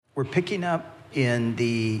We're picking up in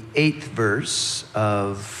the 8th verse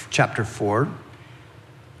of chapter 4.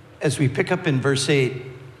 As we pick up in verse 8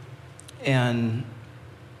 and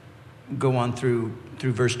go on through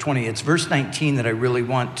verse 20, it's verse 19 that I really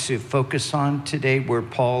want to focus on today, where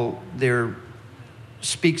Paul there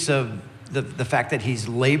speaks of the fact that he's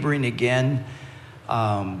laboring again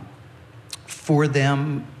for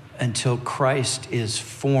them until Christ is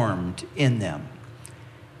formed in them.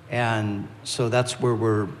 And so that's where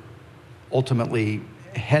we're ultimately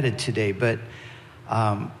headed today. But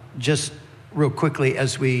just real quickly,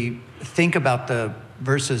 as we think about the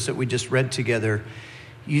verses that we just read together,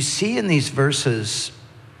 you see in these verses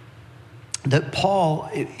that Paul,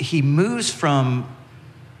 he moves from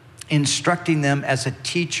instructing them as a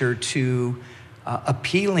teacher to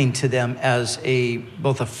appealing to them as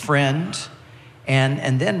both a friend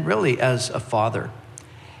and then really as a father.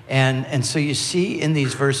 And so you see in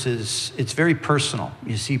these verses, it's very personal.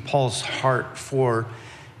 You see Paul's heart for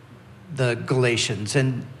the Galatians.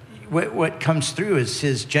 And what comes through is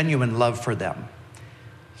his genuine love for them.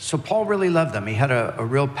 So Paul really loved them. He had a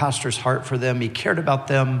real pastor's heart for them. He cared about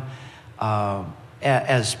them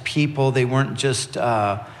as people. They weren't just,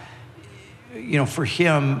 for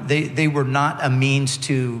him, they were not a means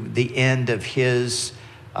to the end of his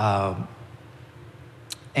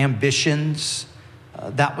ambitions.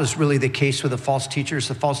 That was really the case with the false teachers.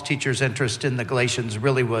 The false teachers' interest in the Galatians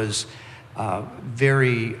really was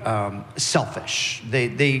very selfish.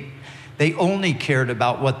 They only cared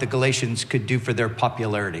about what the Galatians could do for their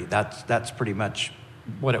popularity. That's pretty much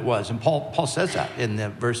what it was. And Paul says that in the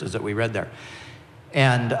verses that we read there.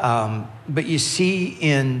 And but you see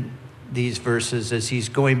in these verses as he's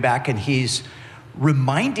going back and he's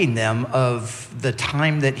reminding them of the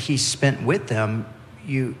time that he spent with them,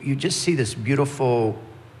 you just see this beautiful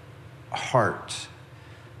heart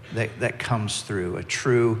that comes through, a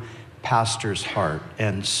true pastor's heart.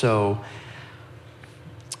 And so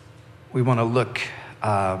we want to look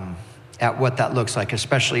at what that looks like,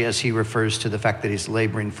 especially as he refers to the fact that he's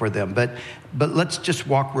laboring for them. But let's just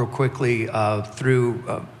walk real quickly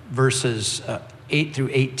through verses 8 through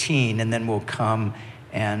 18, and then we'll come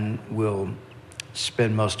and we'll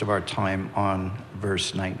spend most of our time on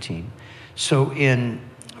verse 19. So in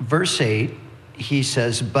verse 8, he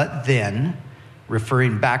says, "But then,"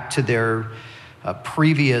 referring back to their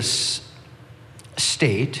previous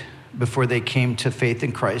state before they came to faith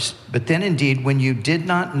in Christ, "But then indeed, when you did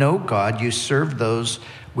not know God, you served those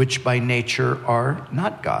which by nature are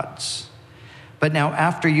not God's. But now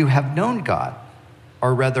after you have known God,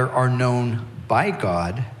 or rather are known by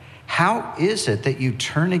God, how is it that you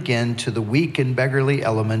turn again to the weak and beggarly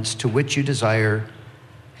elements to which you desire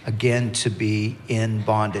again to be in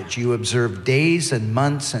bondage? You observe days and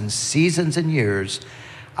months and seasons and years.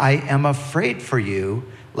 I am afraid for you,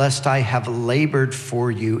 lest I have labored for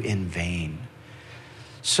you in vain."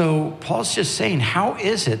 So Paul's just saying, how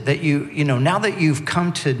is it that you now that you've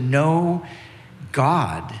come to know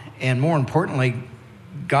God, and more importantly,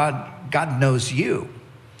 God knows you,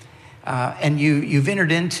 and you've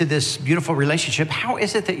entered into this beautiful relationship, how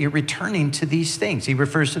is it that you're returning to these things? He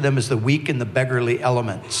refers to them as the weak and the beggarly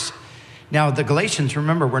elements. Now, the Galatians,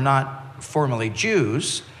 remember, were not formerly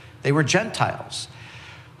Jews. They were Gentiles.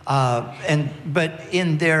 But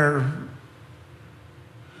in their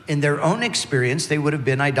own experience, they would have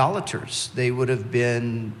been idolaters. They would have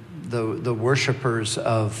been the worshipers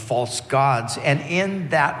of false gods. And in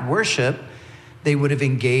that worship, they would have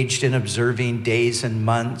engaged in observing days and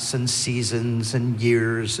months and seasons and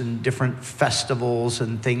years and different festivals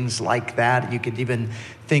and things like that. You could even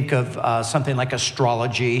think of something like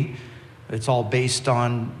astrology. It's all based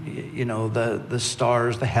on, the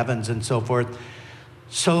stars, the heavens, and so forth.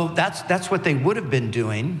 So that's what they would have been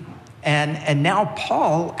doing. And now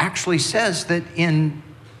Paul actually says that in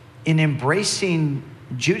embracing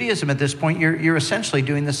Judaism at this point, you're essentially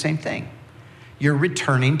doing the same thing. You're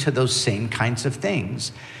returning to those same kinds of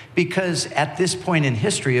things. Because at this point in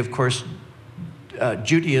history, of course,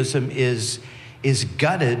 Judaism is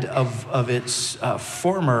gutted of its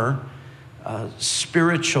former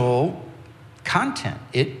spiritual content.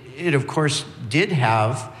 It of course did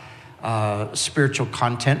have spiritual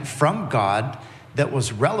content from God that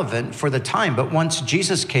was relevant for the time. But once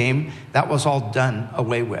Jesus came, that was all done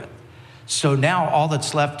away with. So now all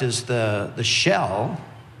that's left is the shell,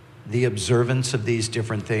 the observance of these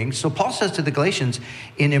different things. So Paul says to the Galatians,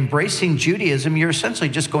 in embracing Judaism, you're essentially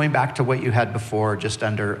just going back to what you had before, just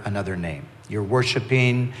under another name. You're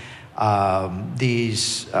worshiping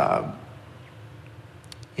these,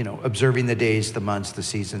 observing the days, the months, the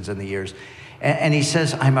seasons, and the years. And he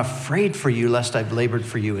says, I'm afraid for you lest I've labored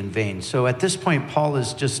for you in vain. So at this point, Paul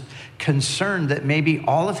is just concerned that maybe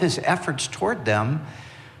all of his efforts toward them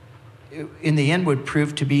in the end would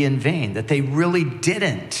prove to be in vain, that they really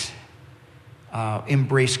didn't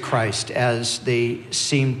embrace Christ as they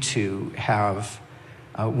seemed to have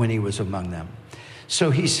when he was among them.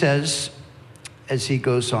 So he says, as he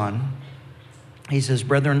goes on, he says,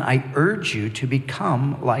 brethren, I urge you to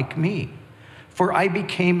become like me, for I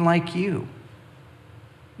became like you.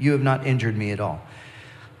 You have not injured me at all.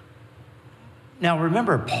 Now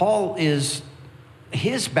remember,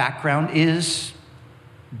 his background is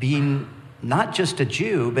being not just a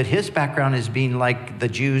Jew, but his background is being like the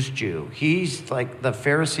Jews' Jew. He's like the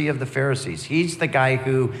Pharisee of the Pharisees. He's the guy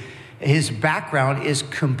who, his background is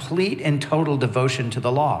complete and total devotion to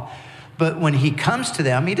the law. But when he comes to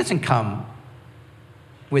them, he doesn't come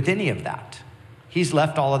with any of that. He's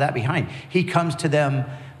left all of that behind. He comes to them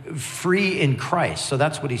free in Christ. So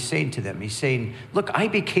that's what he's saying to them. He's saying, look, I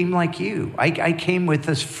became like you. I came with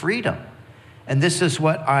this freedom. And this is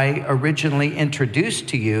what I originally introduced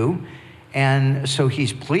to you. And so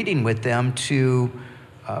he's pleading with them to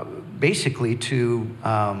basically to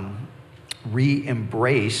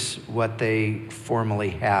re-embrace what they formerly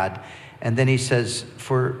had. And then he says,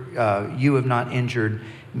 for you have not injured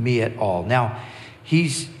me at all. Now,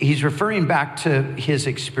 he's referring back to his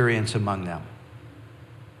experience among them.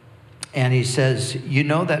 And he says, you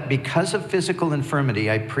know that because of physical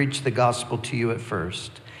infirmity, I preached the gospel to you at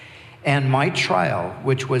first. And my trial,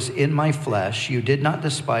 which was in my flesh, you did not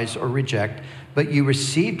despise or reject, but you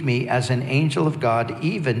received me as an angel of God,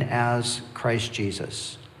 even as Christ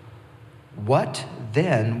Jesus. What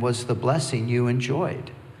then was the blessing you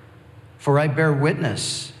enjoyed? For I bear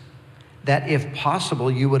witness that if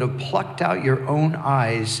possible, you would have plucked out your own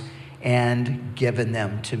eyes and given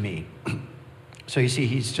them to me. So you see,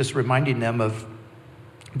 he's just reminding them of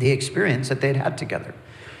the experience that they'd had together.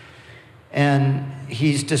 And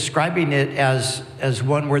he's describing it as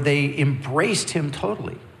one where they embraced him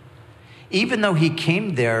totally. Even though he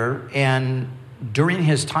came there and during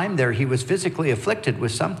his time there, he was physically afflicted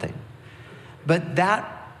with something. But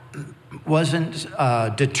that wasn't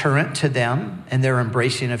deterrent to them and their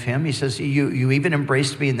embracing of him. He says, you even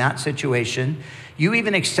embraced me in that situation. You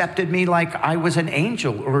even accepted me like I was an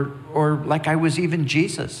angel or like I was even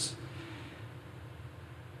Jesus.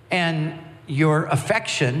 And your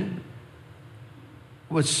affection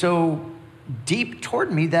was so deep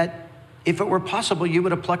toward me that if it were possible, you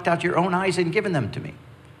would have plucked out your own eyes and given them to me.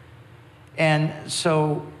 And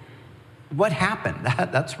so what happened?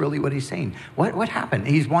 That's really what he's saying. What happened?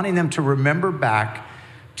 He's wanting them to remember back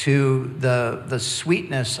to the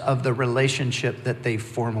sweetness of the relationship that they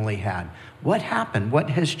formerly had. What happened? What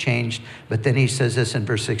has changed? But then he says this in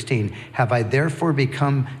verse 16, have I therefore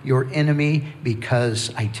become your enemy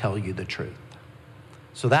because I tell you the truth?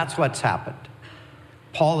 So that's what's happened.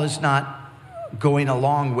 Paul is not going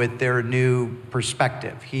along with their new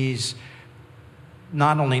perspective. He's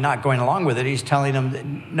not only not going along with it, he's telling them, that,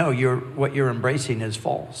 no, what you're embracing is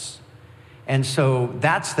false. And so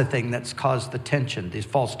that's the thing that's caused the tension. These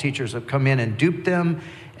false teachers have come in and duped them,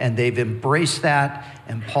 and they've embraced that,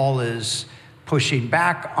 and Paul is pushing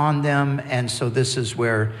back on them, and so this is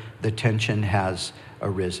where the tension has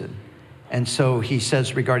arisen. And so he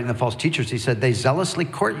says regarding the false teachers, he said, they zealously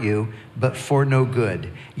court you, but for no good.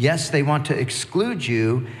 Yes, they want to exclude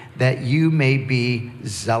you that you may be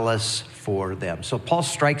zealous for them. So Paul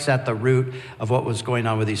strikes at the root of what was going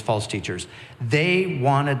on with these false teachers. They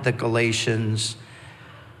wanted the Galatians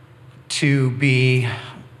to be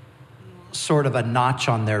sort of a notch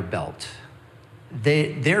on their belt.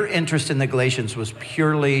 Their interest in the Galatians was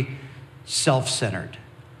purely self-centered.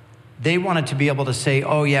 They wanted to be able to say,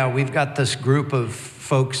 oh yeah, we've got this group of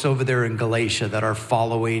folks over there in Galatia that are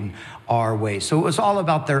following our way. So it was all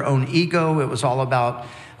about their own ego. It was all about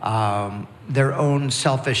their own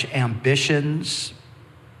selfish ambitions.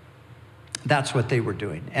 That's what they were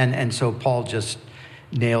doing. And so Paul just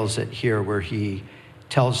nails it here where he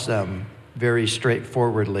tells them very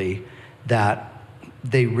straightforwardly that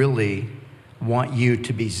they really want you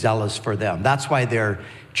to be zealous for them. That's why they're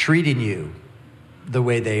treating you the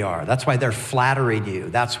way they are. That's why they're flattering you.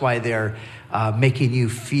 That's why they're making you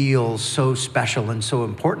feel so special and so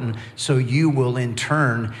important, so you will in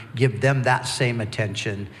turn give them that same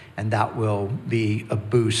attention, and that will be a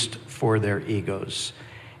boost for their egos.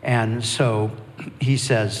 And so he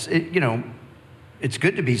says, it's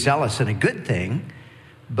good to be zealous and a good thing,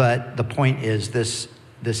 but the point is this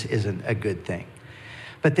isn't a good thing.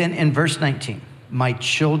 But then in verse 19, my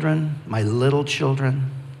children, my little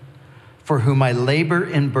children, for whom I labor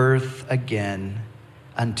in birth again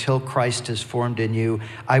until Christ is formed in you.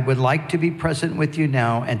 I would like to be present with you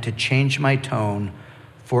now and to change my tone,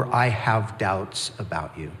 for I have doubts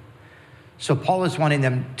about you. So Paul is wanting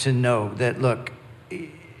them to know that, look,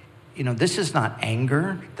 this is not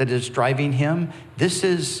anger that is driving him. This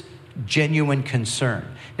is genuine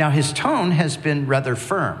concern. Now, his tone has been rather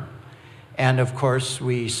firm. And of course,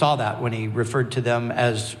 we saw that when he referred to them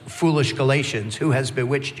as foolish Galatians, who has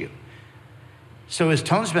bewitched you? So his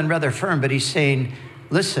tone's been rather firm, but he's saying,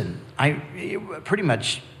 listen, pretty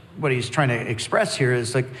much what he's trying to express here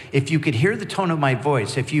is like, if you could hear the tone of my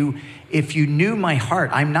voice, if you knew my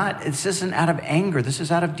heart, this isn't out of anger, this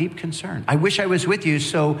is out of deep concern. I wish I was with you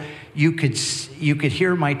so you could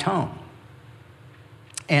hear my tone.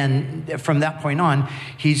 And from that point on,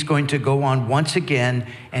 he's going to go on once again,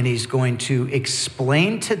 and he's going to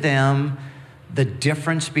explain to them the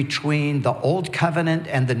difference between the old covenant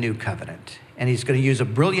and the new covenant. And he's going to use a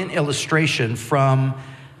brilliant illustration from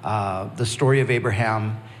the story of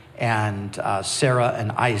Abraham and Sarah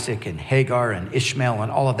and Isaac and Hagar and Ishmael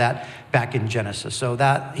and all of that back in Genesis. So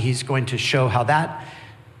that he's going to show how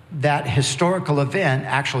that historical event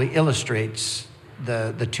actually illustrates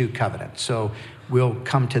the two covenants. So we'll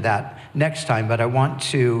come to that next time, but I want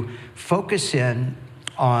to focus in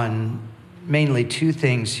on mainly two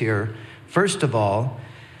things here. First of all,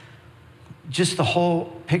 just the whole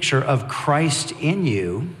picture of Christ in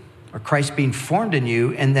you, or Christ being formed in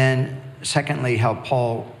you, and then secondly, how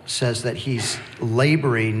Paul says that he's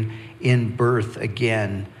laboring in birth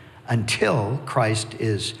again until Christ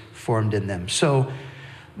is formed in them. So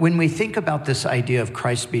when we think about this idea of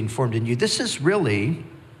Christ being formed in you, this is really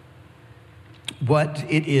what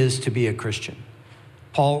it is to be a Christian.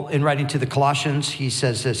 Paul, in writing to the Colossians, he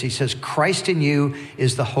says this. He says, Christ in you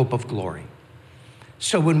is the hope of glory.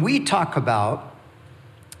 So when we talk about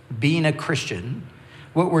being a Christian,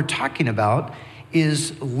 what we're talking about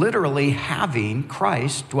is literally having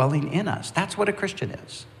Christ dwelling in us. That's what a Christian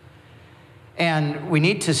is. And we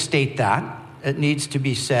need to state that. It needs to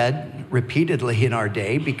be said repeatedly in our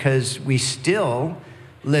day because we still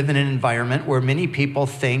live in an environment where many people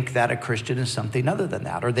think that a Christian is something other than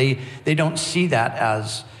that, or they don't see that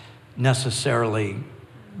as necessarily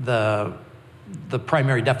the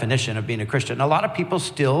primary definition of being a Christian. A lot of people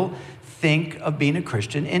still think of being a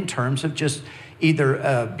Christian in terms of just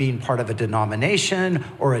either being part of a denomination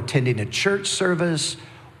or attending a church service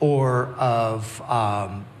or of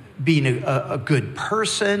being a good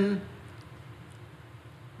person.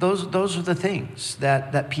 Those are the things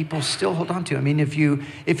that people still hold on to. I mean, if you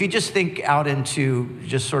just think out into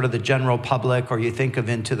just sort of the general public, or you think of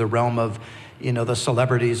into the realm of, the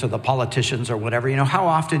celebrities or the politicians or whatever, how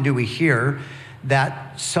often do we hear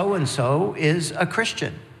that so-and-so is a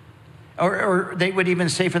Christian? Or they would even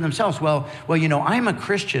say for themselves, well, I'm a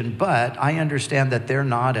Christian, but I understand that they're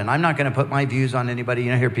not, and I'm not going to put my views on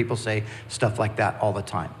anybody. I hear people say stuff like that all the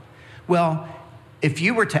time. Well, if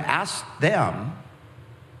you were to ask them,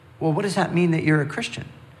 well, what does that mean that you're a Christian?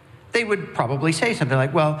 They would probably say something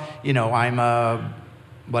like, well, I'm a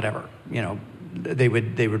whatever. They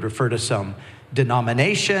would refer to some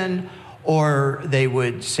denomination, or they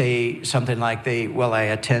would say something like, I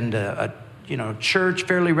attend a church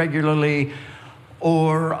fairly regularly,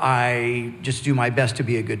 or I just do my best to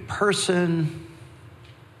be a good person.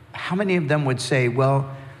 How many of them would say,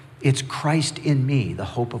 well, it's Christ in me, the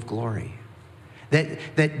hope of glory?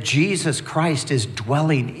 That Jesus Christ is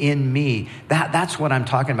dwelling in me. That's what I'm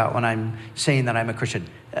talking about when I'm saying that I'm a Christian.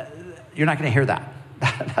 You're not going to hear that.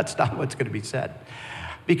 That's not what's going to be said.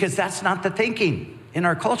 Because that's not the thinking in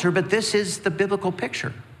our culture, but this is the biblical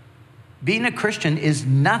picture. Being a Christian is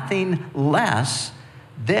nothing less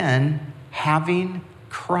than having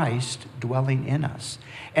Christ dwelling in us.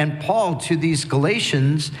 And Paul, to these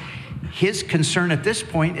Galatians, his concern at this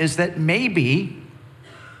point is that maybe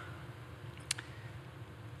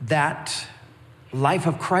that life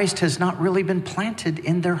of Christ has not really been planted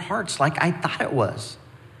in their hearts like I thought it was.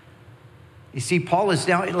 You see, Paul is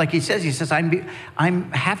now, like he says,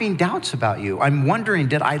 I'm having doubts about you. I'm wondering,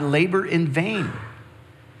 did I labor in vain?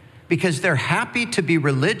 Because they're happy to be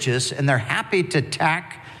religious, and they're happy to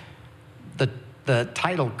tack the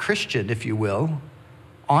title Christian, if you will,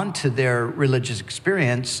 onto their religious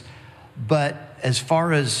experience. But as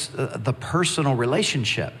far as the personal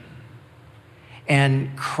relationship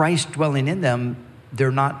and Christ dwelling in them,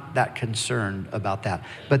 they're not that concerned about that.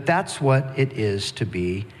 But that's what it is to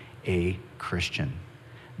be a Christian.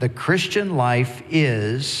 The Christian life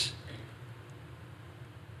is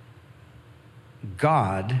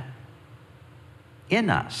God in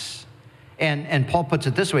us. And Paul puts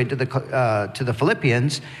it this way to the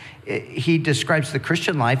Philippians. He describes the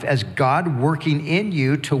Christian life as God working in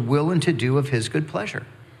you to will and to do of his good pleasure.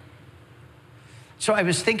 So I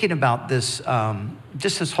was thinking about this,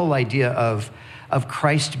 just this whole idea of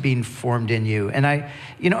Christ being formed in you. And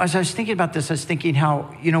as I was thinking about this, I was thinking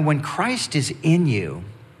how, when Christ is in you,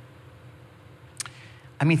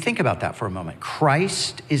 I mean, think about that for a moment.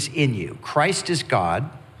 Christ is in you. Christ is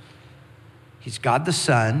God. He's God the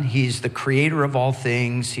Son. He's the creator of all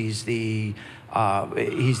things. He's the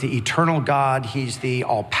eternal God. He's the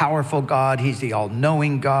all-powerful God. He's the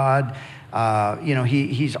all-knowing God.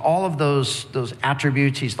 He's all of those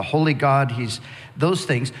attributes. He's the holy God. He's those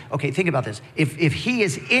things. Okay, think about this. If he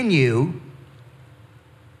is in you,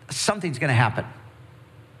 something's going to happen.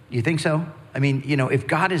 You think so? I mean, if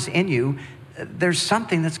God is in you, there's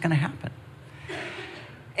something that's going to happen.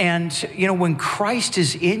 And, when Christ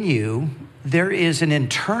is in you, there is an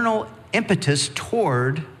internal impetus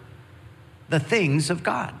toward the things of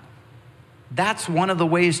God. That's one of the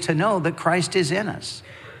ways to know that Christ is in us.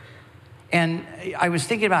 And I was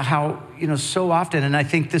thinking about how, so often, and I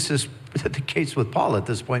think this is the case with Paul at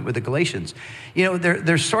this point with the Galatians,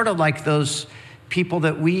 they're sort of like those people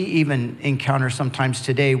that we even encounter sometimes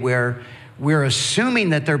today where we're assuming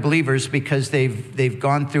that they're believers because they've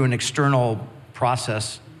gone through an external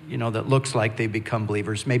process, that looks like they've become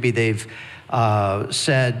believers. Maybe they've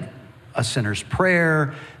said a sinner's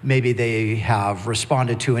prayer. Maybe they have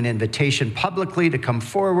responded to an invitation publicly to come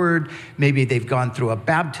forward. Maybe they've gone through a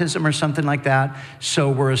baptism or something like that. So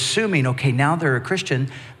we're assuming, okay, now they're a Christian,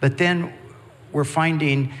 but then we're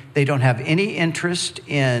finding they don't have any interest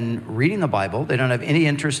in reading the Bible. They don't have any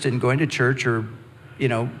interest in going to church or,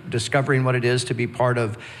 discovering what it is to be part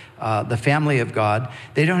of the family of God.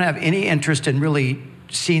 They don't have any interest in really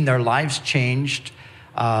seeing their lives changed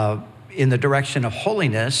in the direction of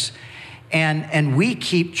holiness. And we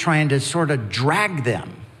keep trying to sort of drag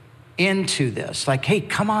them into this. Like, hey,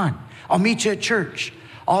 come on. I'll meet you at church.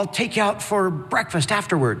 I'll take you out for breakfast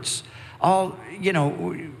afterwards.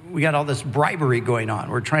 We got all this bribery going on.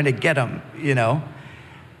 We're trying to get them,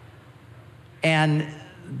 And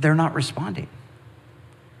they're not responding.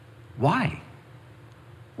 Why?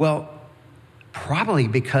 Well, probably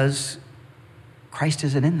because Christ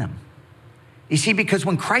isn't in them. You see, because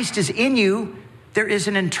when Christ is in you, there is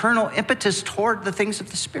an internal impetus toward the things of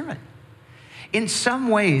the Spirit. In some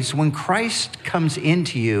ways, when Christ comes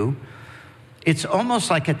into you, it's almost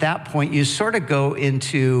like at that point you sort of go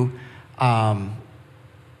into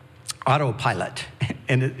autopilot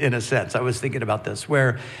in a sense. I was thinking about this,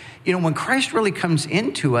 where, when Christ really comes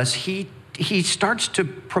into us, he starts to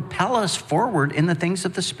propel us forward in the things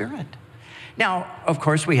of the Spirit. Now, of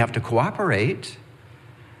course, we have to cooperate.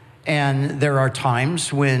 And there are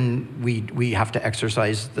times when we have to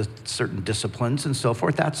exercise the certain disciplines and so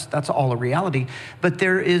forth. That's all a reality. But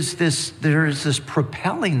there is this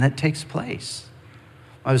propelling that takes place.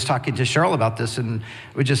 I was talking to Cheryl about this, and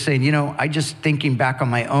we're just saying, I just thinking back on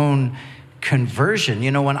my own conversion.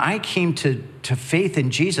 When I came to faith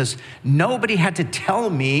in Jesus, nobody had to tell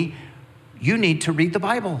me, you need to read the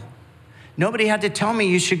Bible. Nobody had to tell me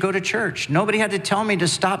you should go to church. Nobody had to tell me to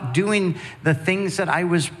stop doing the things that I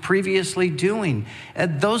was previously doing.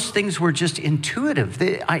 Those things were just intuitive.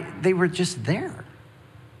 They were just there.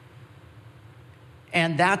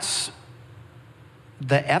 And that's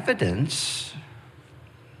the evidence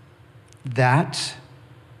that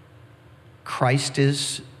Christ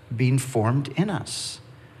is being formed in us.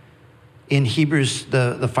 In Hebrews,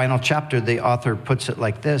 the final chapter, the author puts it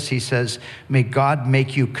like this. He says, may God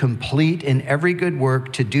make you complete in every good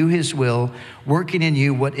work to do his will, working in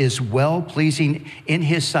you what is well-pleasing in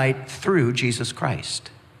his sight through Jesus Christ.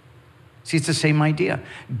 See, it's the same idea.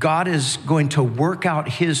 God is going to work out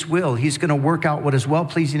his will. He's going to work out what is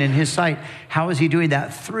well-pleasing in his sight. How is he doing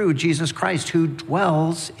that? Through Jesus Christ, who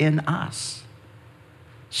dwells in us.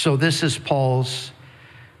 So this is Paul's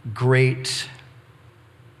great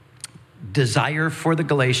desire for the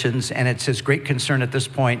Galatians, and it's his great concern at this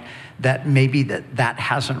point that maybe that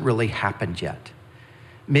hasn't really happened yet.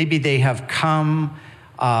 Maybe they have come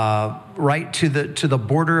right to the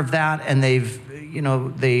border of that, and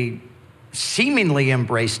they seemingly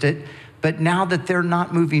embraced it, but now that they're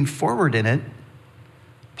not moving forward in it,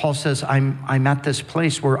 Paul says, I'm at this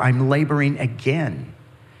place where I'm laboring again.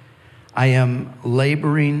 I am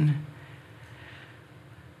laboring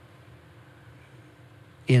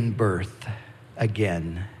in birth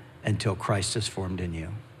again until Christ is formed in you.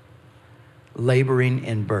 Laboring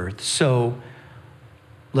in birth. So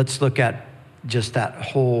let's look at just that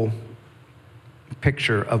whole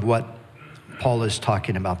picture of what Paul is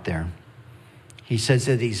talking about there. He says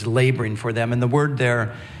that he's laboring for them. And the word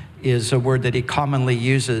there is a word that he commonly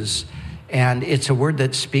uses. And it's a word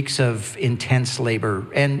that speaks of intense labor.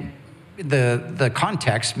 And the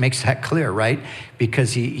context makes that clear, right?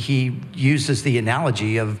 Because he uses the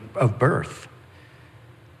analogy of birth.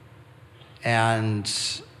 And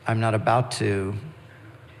I'm not about to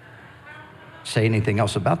say anything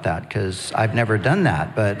else about that because I've never done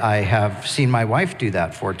that, but I have seen my wife do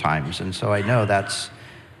that 4 times. And so I know that's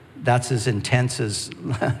as intense as,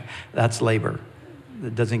 that's labor.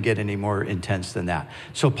 It doesn't get any more intense than that.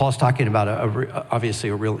 So Paul's talking about obviously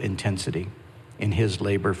a real intensity in his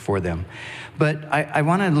labor for them. But I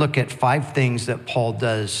want to look at 5 things that Paul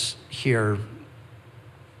does here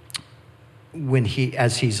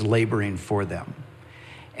as he's laboring for them.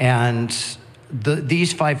 And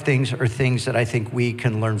these 5 things are things that I think we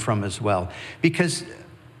can learn from as well. Because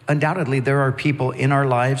undoubtedly there are people in our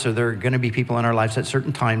lives, or there are going to be people in our lives at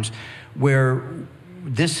certain times where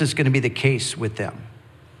this is going to be the case with them.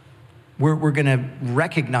 We're going to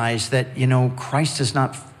recognize that, Christ is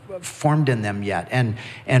not formed in them yet,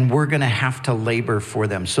 and we're going to have to labor for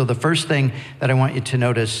them. So the first thing that I want you to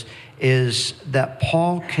notice is that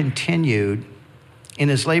Paul continued, in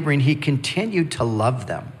his laboring, he continued to love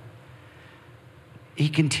them. He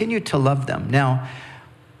continued to love them. Now,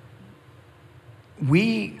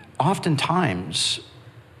 we oftentimes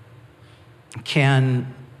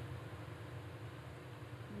can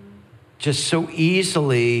just so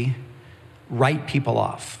easily write people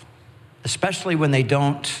off, especially when they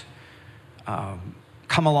don't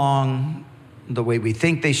come along the way we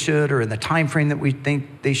think they should, or in the time frame that we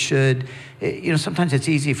think they should. Sometimes it's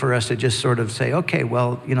easy for us to just sort of say, okay,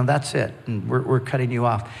 well, that's it, and we're cutting you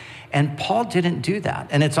off. And Paul didn't do that.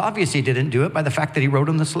 And it's obvious he didn't do it by the fact that he wrote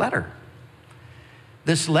him this letter.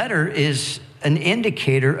 This letter is an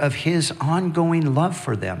indicator of his ongoing love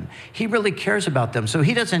for them. He really cares about them. So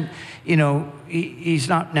he doesn't, he's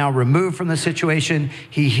not now removed from the situation.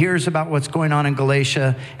 He hears about what's going on in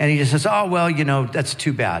Galatia, and he just says, oh, well, that's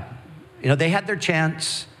too bad. They had their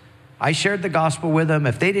chance. I shared the gospel with them.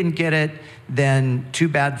 If they didn't get it, then too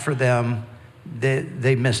bad for them.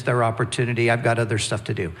 They missed their opportunity. I've got other stuff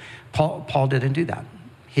to do. Paul didn't do that.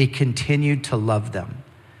 He continued to love them.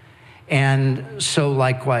 And so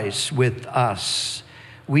likewise with us,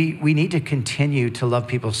 we need to continue to love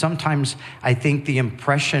people. Sometimes I think the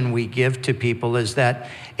impression we give to people is that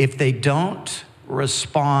if they don't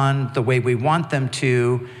respond the way we want them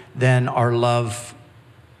to, then our love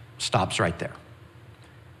stops right there.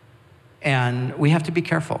 And we have to be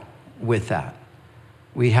careful with that.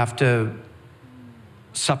 We have to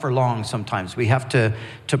suffer long sometimes. We have to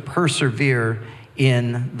persevere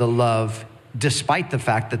in the love, despite the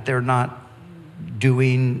fact that they're not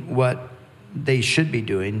doing what they should be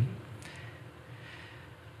doing.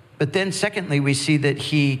 But then secondly, we see that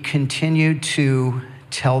he continued to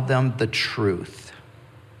tell them the truth.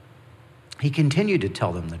 He continued to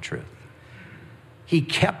tell them the truth. He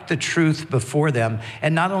kept the truth before them.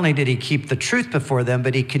 And not only did he keep the truth before them,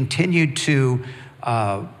 but he continued to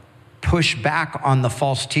push back on the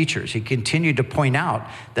false teachers. He continued to point out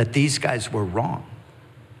that these guys were wrong,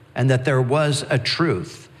 and that there was a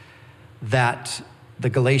truth that the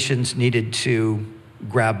Galatians needed to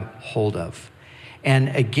grab hold of. And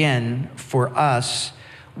again, for us,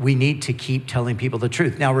 we need to keep telling people the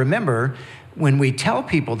truth. Now remember, when we tell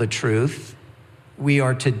people the truth, we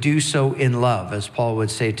are to do so in love, as Paul would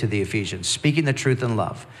say to the Ephesians, speaking the truth in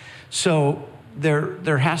love. So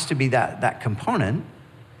there has to be that component.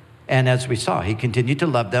 And as we saw, he continued to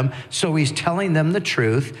love them. So he's telling them the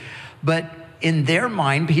truth, but in their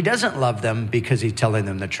mind, he doesn't love them because he's telling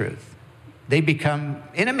them the truth. They become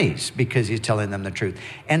enemies because he's telling them the truth.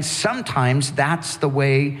 And sometimes that's the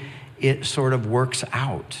way it sort of works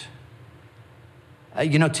out.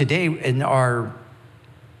 Today in our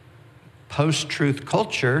post-truth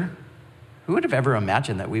culture, who would have ever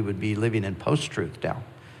imagined that we would be living in post-truth now?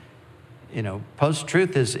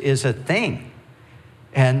 Post-truth is a thing.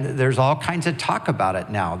 And there's all kinds of talk about it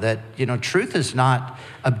now that, truth is not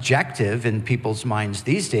objective in people's minds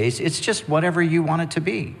these days. It's just whatever you want it to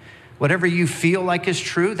be. Whatever you feel like is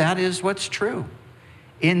true, that is what's true.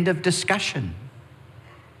 End of discussion.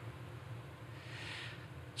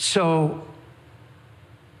 So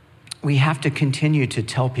we have to continue to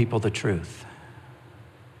tell people the truth.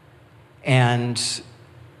 And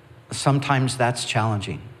sometimes that's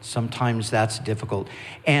challenging. Sometimes that's difficult.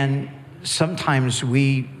 And sometimes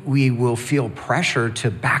we will feel pressure to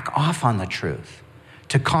back off on the truth,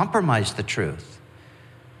 to compromise the truth,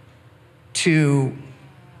 to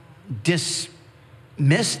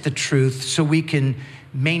dismiss the truth so we can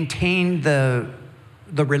maintain the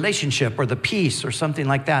the relationship or the peace or something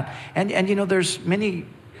like that. And there's many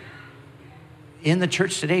in the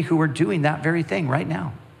church today who are doing that very thing right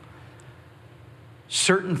now.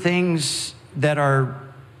 Certain things that are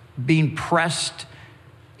being pressed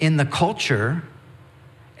in the culture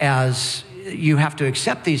as you have to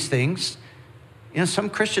accept these things. Some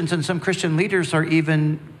Christians and some Christian leaders are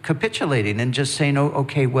even capitulating and just saying, oh,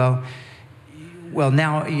 okay, well,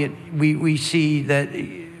 now we see that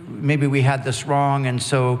maybe we had this wrong, and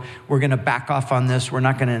so we're going to back off on this. We're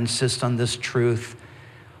not going to insist on this truth,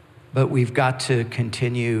 but we've got to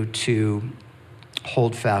continue to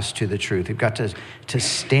hold fast to the truth. We've got to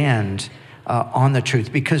stand on the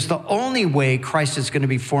truth, because the only way Christ is going to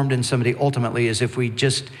be formed in somebody ultimately is if we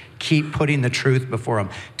just keep putting the truth before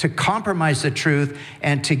them. To compromise the truth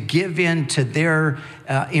and to give in to their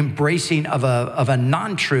embracing of a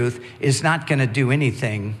non-truth is not going to do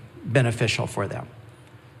anything beneficial for them.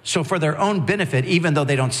 So for their own benefit, even though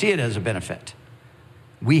they don't see it as a benefit,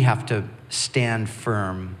 we have to stand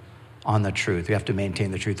firm on the truth. We have to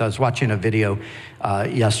maintain the truth. I was watching a video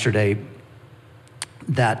yesterday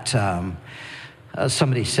that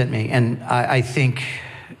somebody sent me, and I think,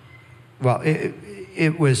 well,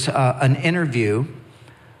 it was an interview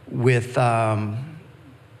with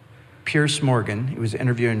Piers Morgan. He was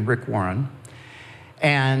interviewing Rick Warren,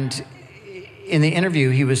 and in the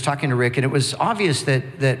interview, he was talking to Rick, and it was obvious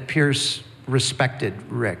that Piers respected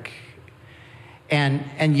Rick,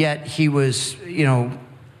 and yet he was,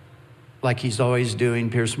 like he's always doing,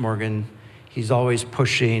 Piers Morgan, he's always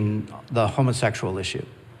pushing the homosexual issue,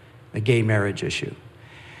 the gay marriage issue.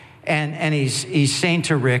 And he's saying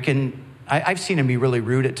to Rick, and I've seen him be really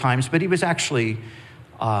rude at times, but he was actually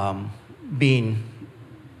being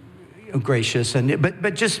gracious,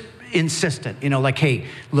 but just insistent, like, hey,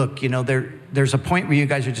 look, there's a point where you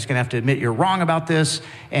guys are just going to have to admit you're wrong about this.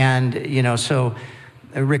 And, so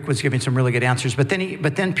Rick was giving some really good answers, but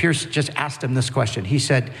then Piers just asked him this question. He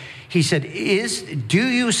said, do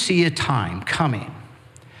you see a time coming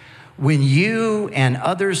when you and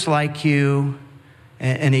others like you,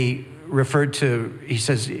 and he referred to, he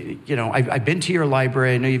says, I've been to your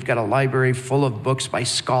library. I know you've got a library full of books by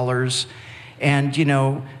scholars, and,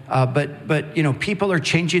 but people are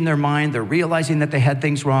changing their mind. They're realizing that they had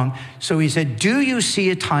things wrong. So he said, do you see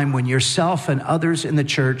a time when yourself and others in the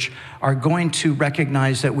church are going to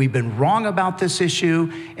recognize that we've been wrong about this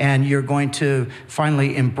issue, and you're going to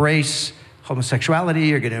finally embrace homosexuality,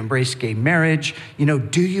 you're going to embrace gay marriage?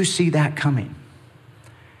 Do you see that coming?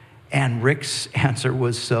 And Rick's answer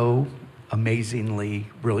was so amazingly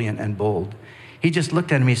brilliant and bold. He just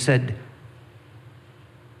looked at him, he said,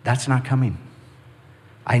 that's not coming.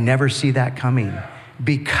 I never see that coming,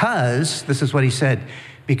 because, this is what he said,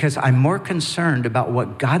 because I'm more concerned about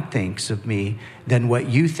what God thinks of me than what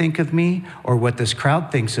you think of me, or what this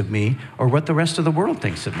crowd thinks of me, or what the rest of the world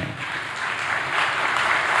thinks of me.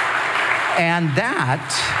 And that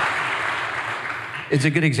is a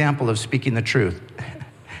good example of speaking the truth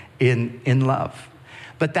in love.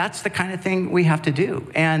 But that's the kind of thing we have to do.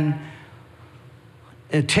 And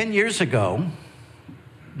 10 years ago,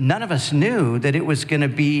 none of us knew that it was going to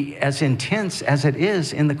be as intense as it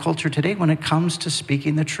is in the culture today when it comes to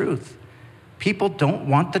speaking the truth. People don't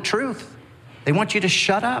want the truth. They want you to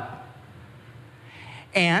shut up.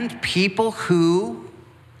 And people who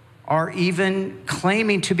are even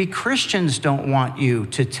claiming to be Christians don't want you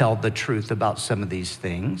to tell the truth about some of these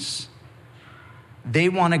things. They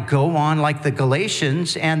want to go on like the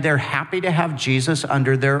Galatians, and they're happy to have Jesus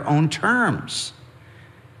under their own terms.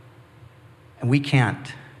 And we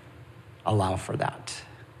can't allow for that.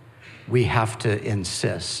 We have to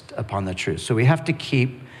insist upon the truth. So we have to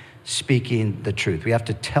keep speaking the truth. We have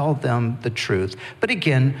to tell them the truth. But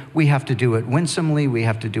again, we have to do it winsomely. We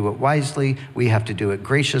have to do it wisely. We have to do it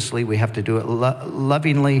graciously. We have to do it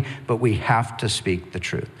lovingly, but we have to speak the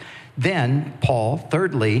truth. Then Paul,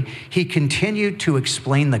 thirdly, he continued to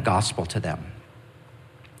explain the gospel to them.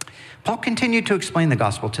 Paul continued to explain the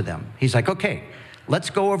gospel to them. He's like, okay,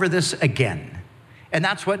 let's go over this again. And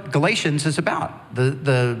that's what Galatians is about.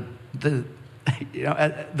 Thus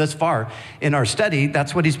far in our study,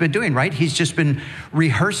 that's what he's been doing, right? He's just been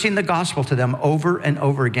rehearsing the gospel to them over and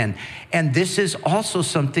over again. And this is also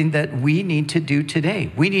something that we need to do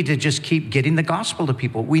today. We need to just keep getting the gospel to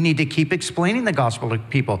people. We need to keep explaining the gospel to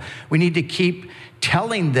people. We need to keep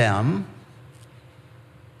telling them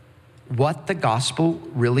what the gospel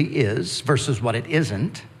really is versus what it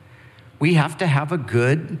isn't. We have to have a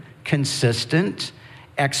good, consistent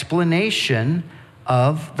explanation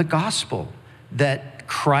of the gospel, that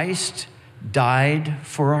Christ died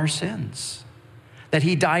for our sins, that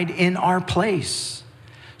he died in our place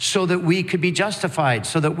so that we could be justified,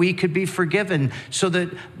 so that we could be forgiven, so that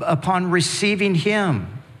upon receiving him,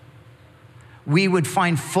 we would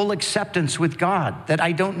find full acceptance with God, that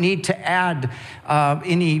I don't need to add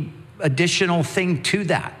any additional thing to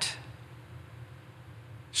that.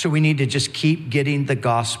 So we need to just keep getting the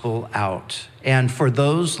gospel out. And for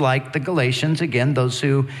those like the Galatians, again, those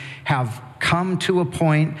who have come to a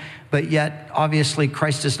point, but yet obviously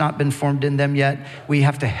Christ has not been formed in them yet, we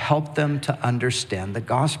have to help them to understand the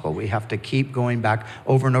gospel. We have to keep going back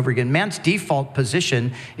over and over again. Man's default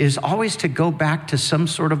position is always to go back to some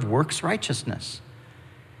sort of works righteousness.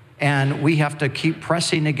 And we have to keep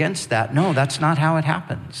pressing against that. No, that's not how it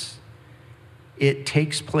happens. It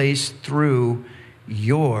takes place through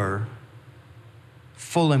your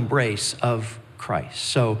full embrace of Christ.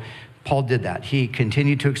 So Paul did that. He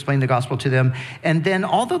continued to explain the gospel to them. And then,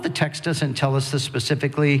 although the text doesn't tell us this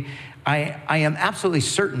specifically, I am absolutely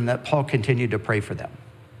certain that Paul continued to pray for them.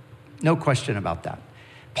 No question about that.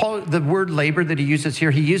 Paul, the word labor that he uses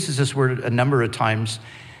here, he uses this word a number of times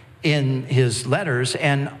in his letters,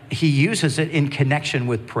 and he uses it in connection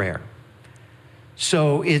with prayer.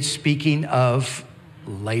 So it's speaking of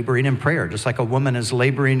laboring in prayer, just like a woman is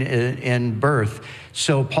laboring in birth.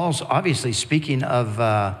 So Paul's obviously speaking of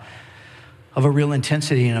a real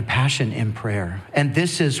intensity and a passion in prayer. And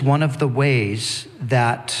this is one of the ways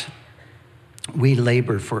that we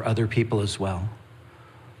labor for other people as well.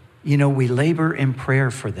 You know, we labor in prayer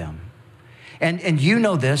for them. And you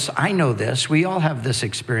know this, I know this, we all have this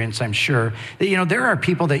experience, I'm sure, that, you know, there are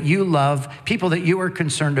people that you love, people that you are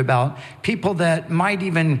concerned about, people that might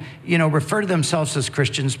even, you know, refer to themselves as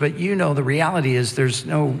Christians, but you know the reality is there's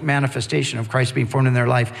no manifestation of Christ being formed in their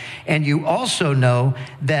life. And you also know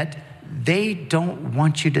that they don't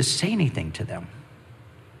want you to say anything to them.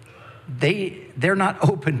 They're not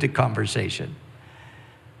open to conversation.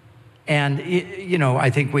 And, you know,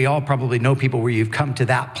 I think we all probably know people where you've come to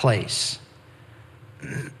that place.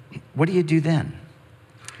 What do you do then?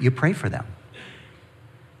 You pray for them.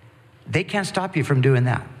 They can't stop you from doing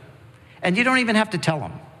that. And you don't even have to tell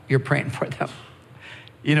them you're praying for them.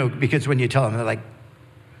 You know, because when you tell them, they're like,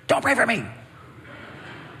 don't pray for me.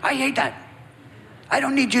 I hate that. I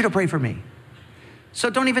don't need you to pray for me. So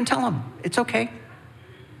don't even tell them. It's okay.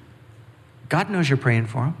 God knows you're praying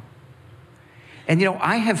for them. And, you know,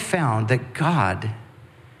 I have found that God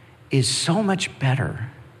is so much better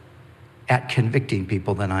at convicting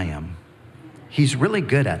people than I am. He's really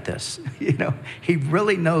good at this. You know, he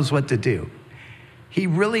really knows what to do. He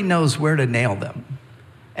really knows where to nail them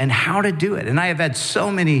and how to do it. And I have had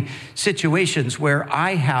so many situations where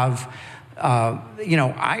I have, you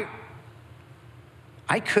know, I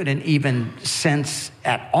couldn't even sense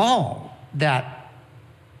at all that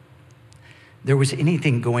there was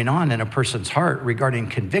anything going on in a person's heart regarding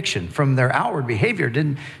conviction. From their outward behavior,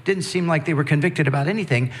 didn't seem like they were convicted about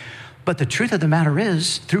anything. But the truth of the matter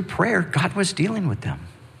is, through prayer, God was dealing with them.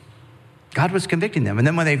 God was convicting them. And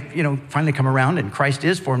then when they, you know, finally come around and Christ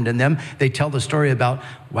is formed in them, they tell the story about,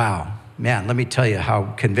 wow, man, let me tell you how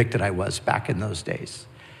convicted I was back in those days.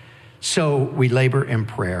 So we labor in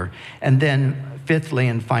prayer. And then fifthly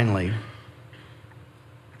and finally,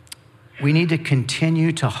 we need to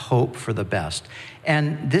continue to hope for the best.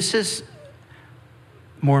 And this is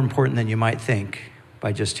more important than you might think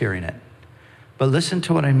by just hearing it. But listen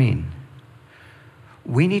to what I mean.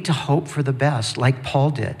 We need to hope for the best like Paul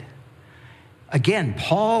did. Again,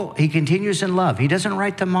 Paul, he continues in love. He doesn't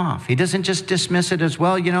write them off. He doesn't just dismiss it as,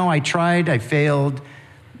 well, you know, I tried, I failed,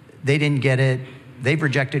 they didn't get it, they've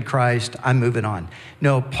rejected Christ, I'm moving on.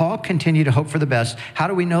 No, Paul continued to hope for the best. How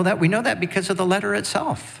do we know that? We know that because of the letter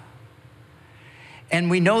itself. And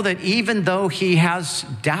we know that even though he has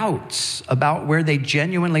doubts about where they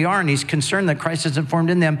genuinely are, and he's concerned that Christ isn't formed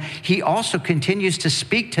in them, he also continues to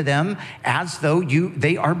speak to them as though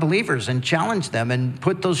they are believers and challenge them and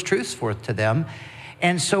put those truths forth to them.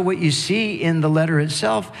 And so what you see in the letter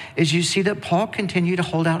itself is you see that Paul continued to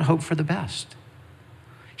hold out hope for the best.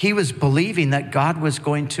 He was believing that God was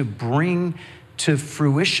going to bring to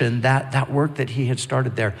fruition that work that he had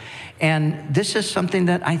started there. And this is something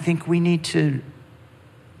that I think we need to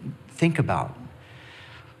think about,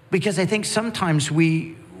 because I think sometimes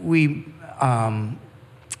we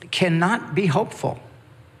cannot be hopeful.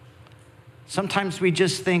 Sometimes we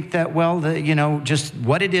just think that, well, just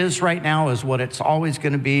what it is right now is what it's always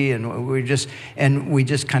going to be, and we just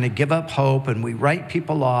kind of give up hope and we write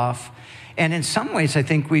people off. And in some ways, I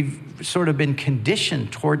think we've sort of been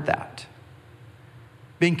conditioned toward that.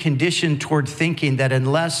 Been conditioned toward thinking that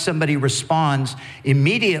unless somebody responds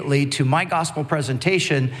immediately to my gospel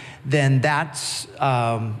presentation, then that's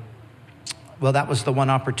Well, that was the one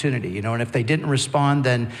opportunity, and if they didn't respond,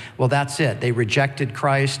 then, well, that's it. They rejected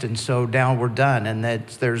Christ, and so now we're done, and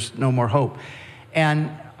there's no more hope.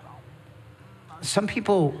 And some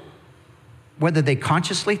people, whether they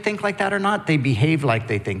consciously think like that or not, they behave like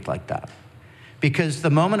they think like that. Because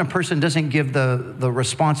the moment a person doesn't give the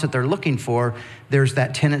response that they're looking for, there's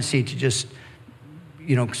that tendency to just,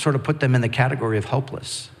 sort of put them in the category of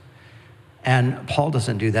hopeless. And Paul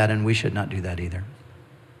doesn't do that, and we should not do that either.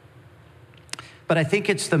 But I think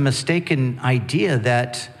it's the mistaken idea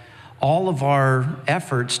that all of our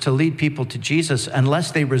efforts to lead people to Jesus,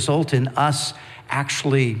 unless they result in us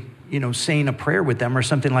actually, saying a prayer with them or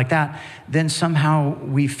something like that, then somehow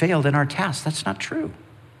we failed in our task. That's not true.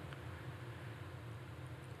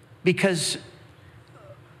 Because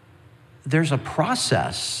there's a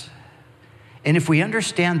process. And if we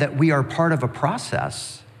understand that we are part of a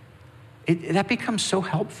process, that becomes so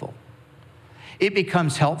helpful. It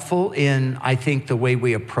becomes helpful in, I think, the way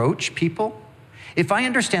we approach people. If I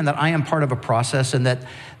understand that I am part of a process and that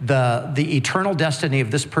the eternal destiny of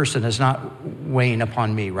this person is not weighing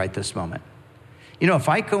upon me right this moment. If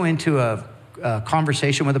I go into a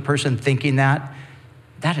conversation with a person thinking that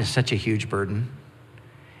is such a huge burden.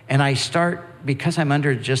 And I start, because I'm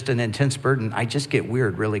under just an intense burden, I just get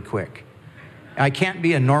weird really quick. I can't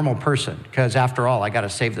be a normal person because, after all, I got to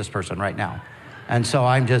save this person right now. And so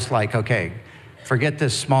I'm just like, okay, forget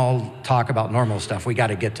this small talk about normal stuff. We got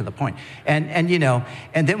to get to the point. And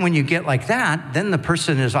then when you get like that, then the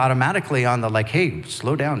person is automatically on the like, hey,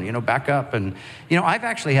 slow down, back up. And, I've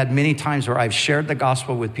actually had many times where I've shared the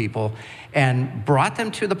gospel with people and brought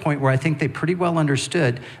them to the point where I think they pretty well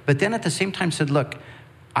understood, but then at the same time said, look,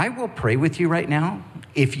 I will pray with you right now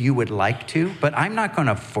if you would like to, but I'm not going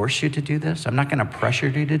to force you to do this. I'm not going to pressure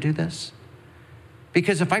you to do this.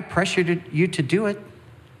 Because if I pressure you to do it,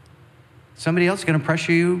 somebody else is going to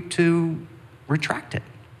pressure you to retract it.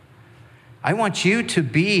 I want you to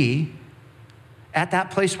be at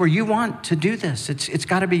that place where you want to do this. It's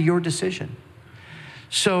got to be your decision.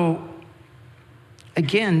 So,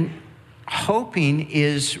 again, hoping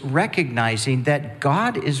is recognizing that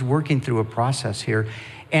God is working through a process here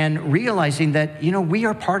and realizing that, we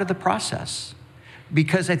are part of the process.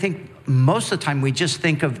 Because I think most of the time we just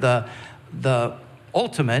think of the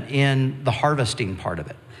ultimate in the harvesting part of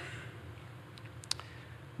it.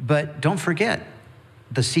 But don't forget,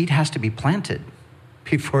 the seed has to be planted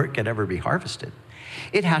before it can ever be harvested.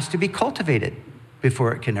 It has to be cultivated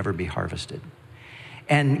before it can ever be harvested.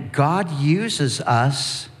 And God uses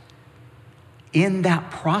us in that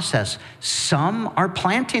process. Some are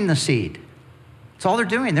planting the seed. That's all they're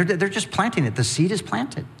doing. They're just planting it. The seed is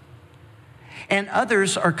planted. And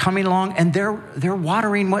others are coming along and they're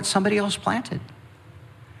watering what somebody else planted.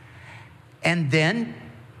 And then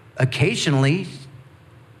occasionally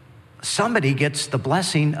somebody gets the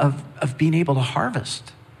blessing of being able to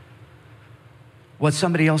harvest what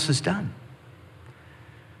somebody else has done.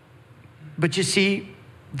 But you see,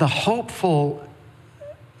 the hopeful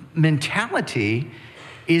mentality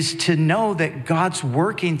is to know that God's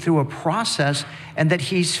working through a process and that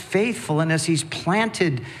he's faithful, and as he's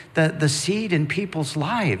planted the seed in people's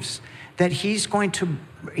lives, that he's going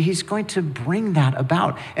to bring that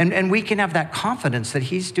about. And we can have that confidence that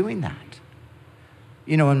he's doing that.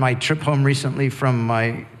 In my trip home recently from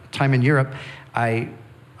my time in Europe, I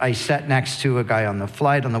sat next to a guy on the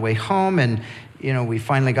flight on the way home, and we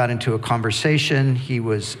finally got into a conversation. He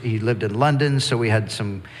lived in London, so we had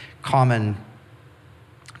some common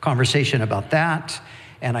conversation about that.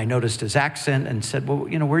 And I noticed his accent and said, well,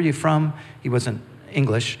 where are you from? He wasn't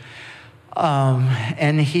English.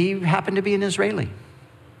 And he happened to be an Israeli.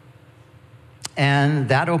 And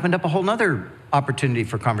that opened up a whole nother opportunity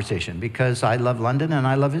for conversation because I love London and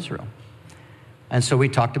I love Israel. And so we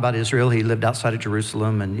talked about Israel. He lived outside of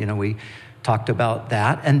Jerusalem, and, we talked about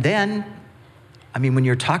that. And then, when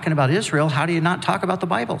you're talking about Israel, how do you not talk about the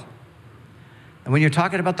Bible? And when you're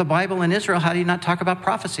talking about the Bible in Israel, how do you not talk about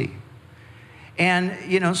prophecy?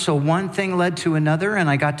 And, so one thing led to another, and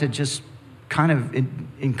I got to just kind of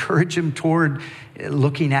encourage him toward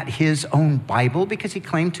looking at his own Bible because he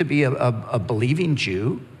claimed to be a believing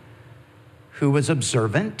Jew who was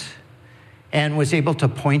observant and was able to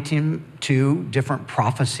point him to different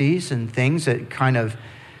prophecies and things that kind of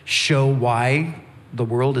show why the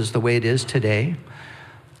world is the way it is today.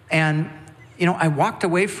 And, I walked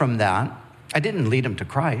away from that. I didn't lead him to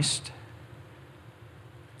Christ.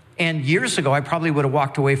 And years ago, I probably would have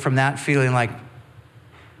walked away from that feeling like,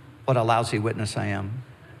 what a lousy witness I am.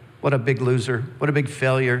 What a big loser. What a big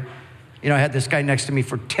failure. I had this guy next to me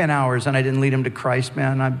for 10 hours and I didn't lead him to Christ,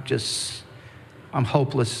 man. I'm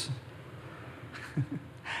hopeless.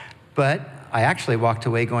 But I actually walked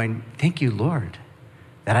away going, thank you, Lord,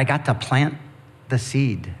 that I got to plant the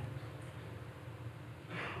seed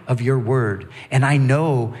of your word. And I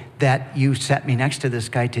know that you set me next to this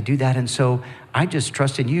guy to do that. And so I just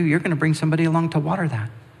trust in you. You're going to bring somebody along to water that.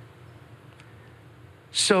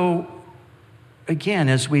 So again,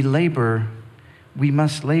 as we labor, we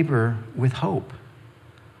must labor with hope,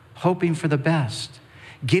 hoping for the best,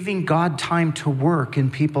 giving God time to work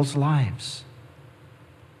in people's lives.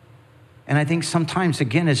 And I think sometimes,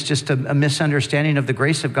 again, it's just a misunderstanding of the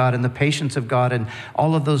grace of God and the patience of God and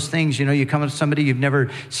all of those things. You know, you come up to somebody, you've never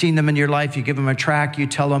seen them in your life, you give them a tract, you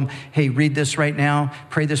tell them, hey, read this right now,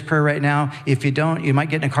 pray this prayer right now. If you don't, you might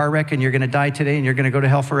get in a car wreck and you're going to die today and you're going to go to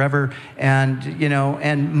hell forever. And, you know,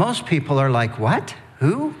 and most people are like, what?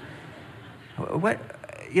 Who? What?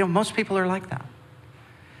 You know, most people are like that.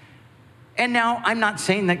 And now I'm not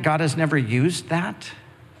saying that God has never used that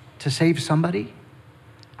to save somebody.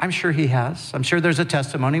 I'm sure he has. I'm sure there's a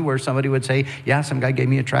testimony where somebody would say, yeah, some guy gave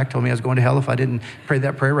me a tract, told me I was going to hell if I didn't pray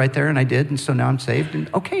that prayer right there, and I did, and so now I'm saved.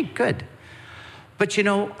 And okay, good. But you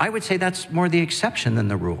know, I would say that's more the exception than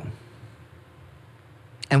the rule.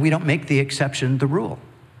 And we don't make the exception the rule.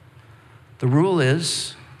 The rule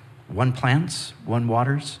is one plants, one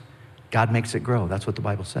waters, God makes it grow. That's what the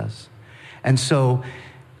Bible says. And so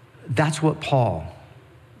that's what Paul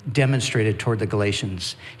demonstrated toward the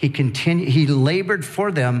Galatians. He labored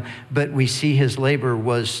for them, but we see his labor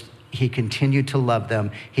was he continued to love them.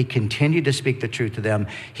 He continued to speak the truth to them.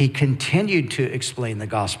 He continued to explain the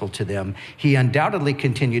gospel to them. He undoubtedly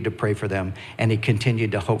continued to pray for them, and he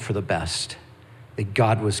continued to hope for the best, that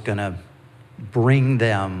God was going to bring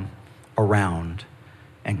them around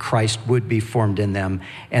and Christ would be formed in them.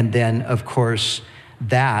 And then, of course,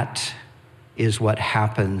 that is what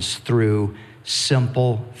happens through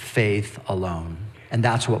simple faith alone. And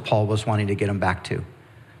that's what Paul was wanting to get them back to,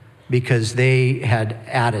 because they had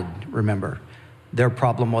added, remember, their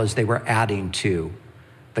problem was they were adding to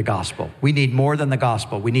the gospel. We need more than the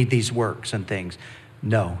gospel. We need these works and things.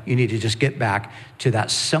 No, you need to just get back to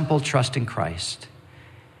that simple trust in Christ.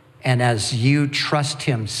 And as you trust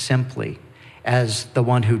him simply as the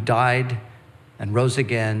one who died and rose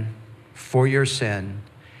again for your sin,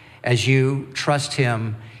 as you trust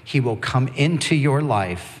him, he will come into your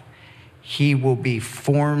life. He will be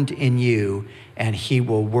formed in you, and he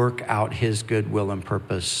will work out his good will and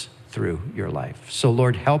purpose through your life. So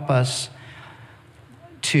Lord, help us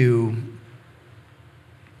to,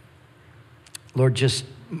 Lord, just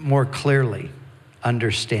more clearly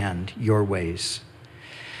understand your ways,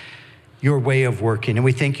 your way of working. And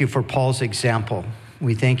we thank you for Paul's example.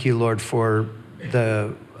 We thank you, Lord, for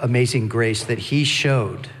the amazing grace that he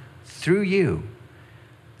showed through you,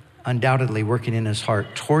 undoubtedly working in his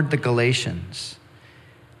heart toward the Galatians.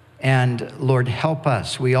 And Lord, help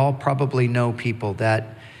us. We all probably know people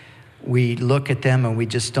that we look at them and we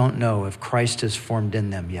just don't know if Christ is formed in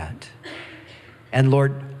them yet. And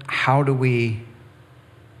Lord, how do we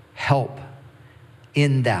help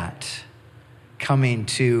in that coming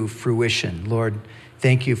to fruition? Lord,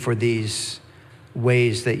 thank you for these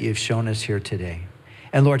ways that you've shown us here today.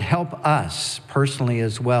 And Lord, help us personally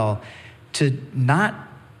as well to not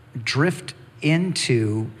drift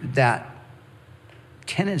into that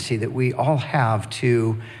tendency that we all have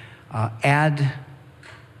to add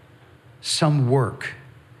some work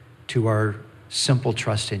to our simple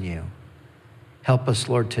trust in you. Help us,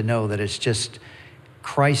 Lord, to know that it's just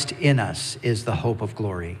Christ in us is the hope of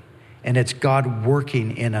glory. And it's God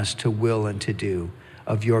working in us to will and to do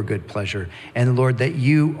of your good pleasure. And Lord, that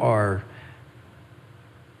you are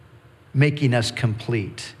making us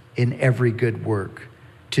complete in every good work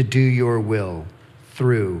to do your will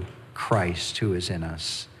through Christ who is in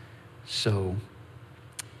us. So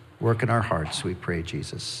work in our hearts, we pray,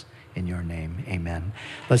 Jesus, in your name. Amen.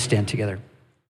 Let's stand together.